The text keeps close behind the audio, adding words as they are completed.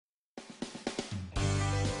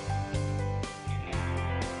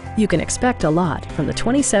You can expect a lot from the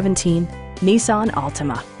 2017 Nissan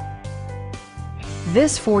Altima.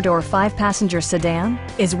 This four-door, five-passenger sedan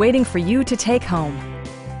is waiting for you to take home.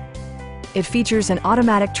 It features an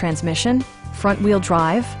automatic transmission, front-wheel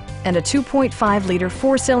drive, and a 2.5-liter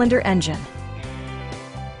four-cylinder engine.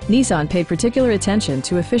 Nissan paid particular attention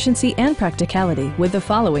to efficiency and practicality with the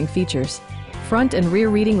following features: front and rear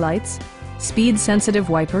reading lights,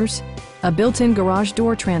 speed-sensitive wipers, a built-in garage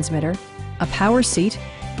door transmitter, a power seat,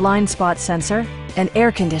 blind spot sensor, and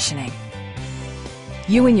air conditioning.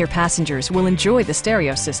 You and your passengers will enjoy the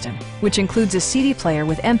stereo system, which includes a CD player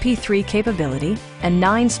with MP3 capability and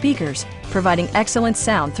 9 speakers, providing excellent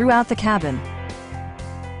sound throughout the cabin.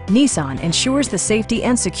 Nissan ensures the safety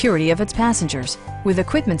and security of its passengers with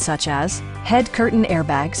equipment such as head curtain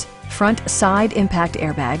airbags, front side impact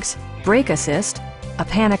airbags, brake assist, a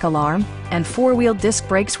panic alarm, and four-wheel disc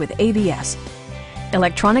brakes with ABS.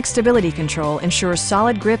 Electronic stability control ensures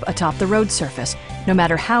solid grip atop the road surface, no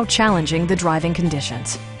matter how challenging the driving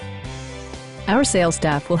conditions. Our sales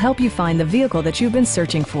staff will help you find the vehicle that you've been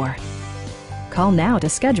searching for. Call now to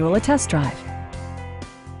schedule a test drive.